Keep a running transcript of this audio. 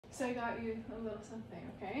So I got you a little something,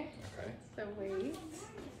 okay? Okay. So wait.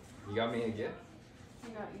 You got me a gift? I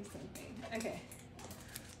got you something. Okay.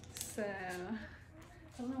 So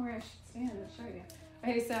I don't know where I should stand to show you.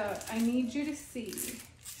 Okay, so I need you to see.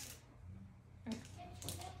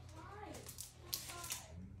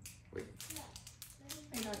 Wait.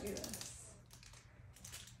 I got you this.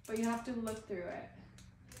 But you have to look through it.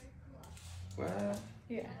 What?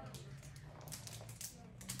 Yeah.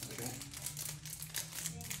 Okay.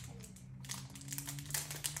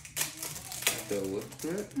 So look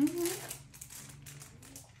through it? Mm-hmm.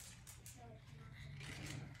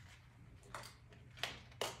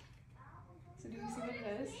 So do you see what it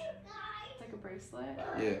is? It's like a bracelet.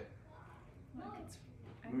 Yeah. Look, it's,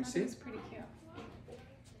 I Let me thought see. it was pretty cute.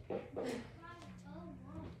 What's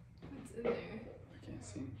in there? I can't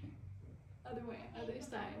see anything. Other way, other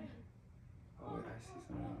side. Oh wait, I see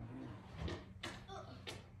something over here.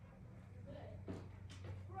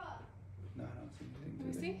 No, I don't see anything. Let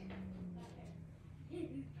me see.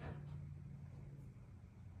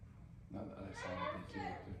 No, the other side, I think you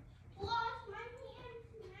looked through.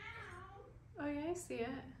 Oh yeah, I see it.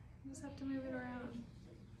 You just have to move it around.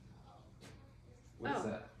 What is Oh.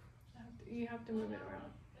 that? You have to move it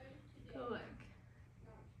around. Go look.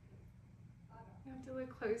 You have to look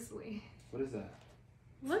closely. What is that?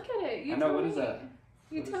 Look at it. You I know, tell what me. is that?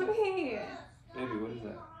 You What is tell that? me. Baby, what is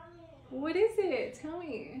that? What is it? Tell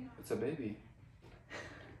me. It's a baby.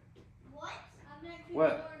 What?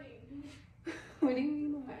 What? What do you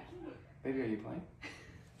mean what? Baby, are you playing?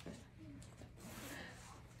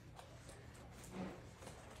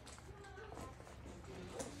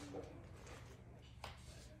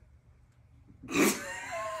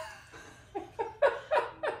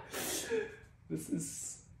 This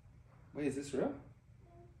is... Wait, is this real?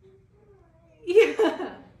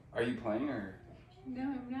 Yeah. Are you playing or... No,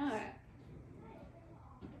 I'm not.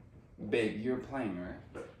 Babe, you're playing,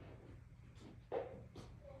 right?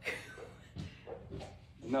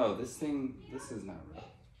 No, this is not real.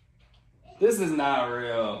 This is not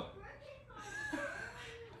real.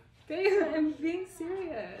 Babe, I'm being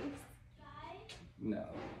serious. No.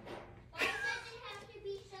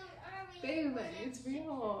 Babe, it's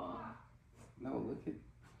real. No, look at...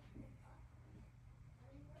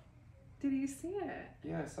 Did you see it?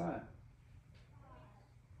 Yeah, I saw it.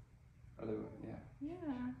 Yeah.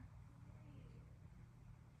 Yeah.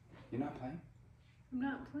 You're not playing? I'm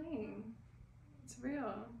not playing. It's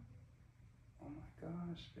real. Oh my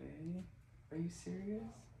gosh, babe. Are you serious?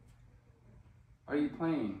 Are you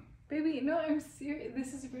playing? Baby, no, I'm serious.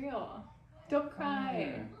 This is real. Don't cry.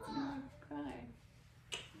 here. Don't cry.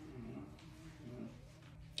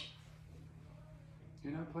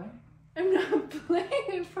 You're not playing? I'm not playing,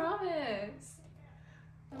 I promise.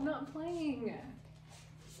 I'm not playing.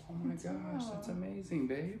 Oh my It's gosh, real. that's amazing,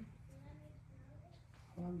 babe.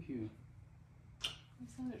 I love you. You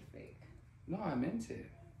sounded fake. No, I meant it.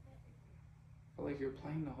 I felt like you were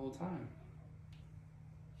playing the whole time.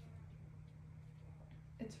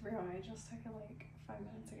 It's real. I just took it like 5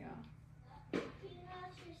 minutes ago.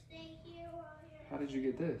 How did you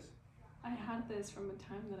get this? I had this from a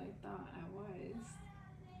time that I thought I was.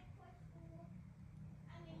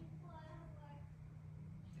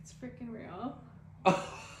 It's freaking real.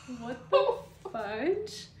 What the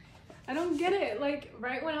fudge? I don't get it. Like,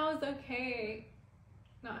 right when I was okay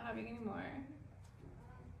not having any more,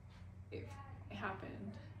 it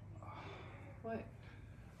happened. What?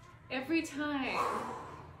 Every time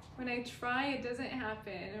when I try, it doesn't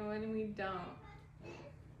happen, and when we don't.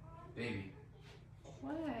 Baby.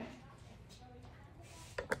 What?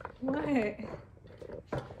 What?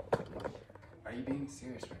 Are you being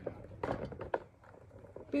serious right now?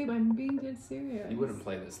 Babe, I'm being dead serious. You wouldn't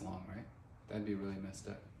play this long, right? That'd be really messed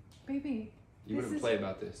up. Baby. You this wouldn't is- play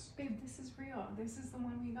about this. Babe, this is real. This is the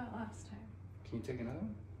one we got last time. Can you take another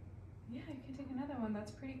one? Yeah, you can take another one.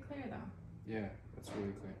 That's pretty clear, though. Yeah, that's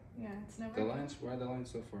really clear. Yeah, it's never... The lines, why are the lines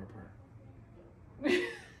so far apart?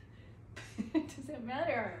 It doesn't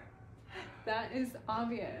matter. That is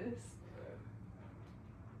obvious.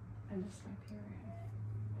 I missed my period.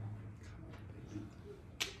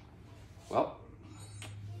 Well,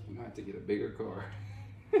 you might have to get a bigger car.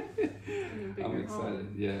 Bigger I'm excited.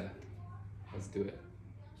 home. Yeah, let's do it.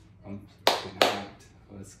 I'm fucking hyped.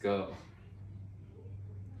 Let's go.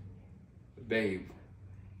 Babe.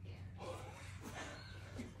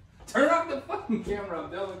 Turn off the fucking camera.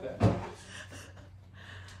 I'm done with that.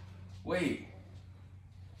 Wait.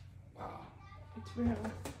 Wow. It's real.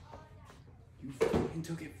 You fucking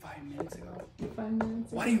took it 5 minutes ago? 5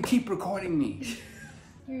 minutes. Why do you keep recording me?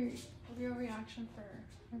 Your real reaction for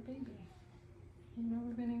our baby. You've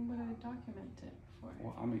never been able to document it. for.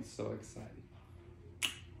 Well, I'm so excited.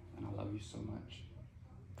 And I love you so much.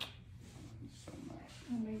 I love you so much.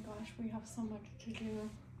 Oh my gosh, we have so much to do.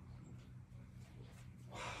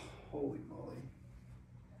 Holy moly.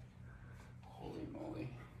 Holy moly.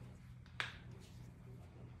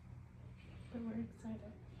 But we're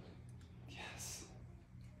excited. Yes.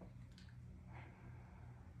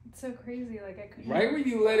 It's so crazy, like I couldn't. Right when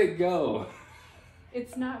you let it go.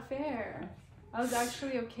 It's not fair. I was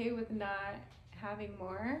actually okay with not having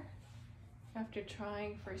more after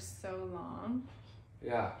trying for so long.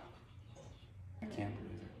 Yeah. I can't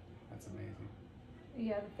believe it. That's amazing.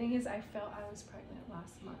 Yeah, the thing is, I felt I was pregnant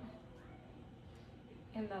last month.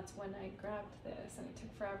 And that's when I grabbed this, and it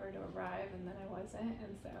took forever to arrive, and then I wasn't.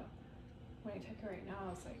 And so when I took it right now, I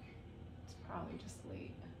was like, it's probably just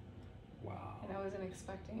late. Wow. And I wasn't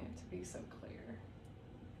expecting it to be so clear.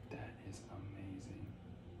 That is amazing.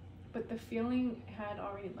 But the feeling had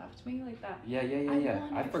already left me, like that. Yeah.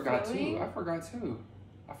 want I a forgot feeling. too. I forgot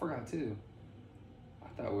too. I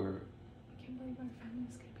thought we were. I can't believe our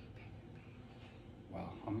family's gonna be big and big. Wow,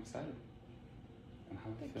 I'm excited. And how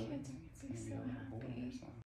The I feel kids it's are gonna gonna be be so a boy or happy. something.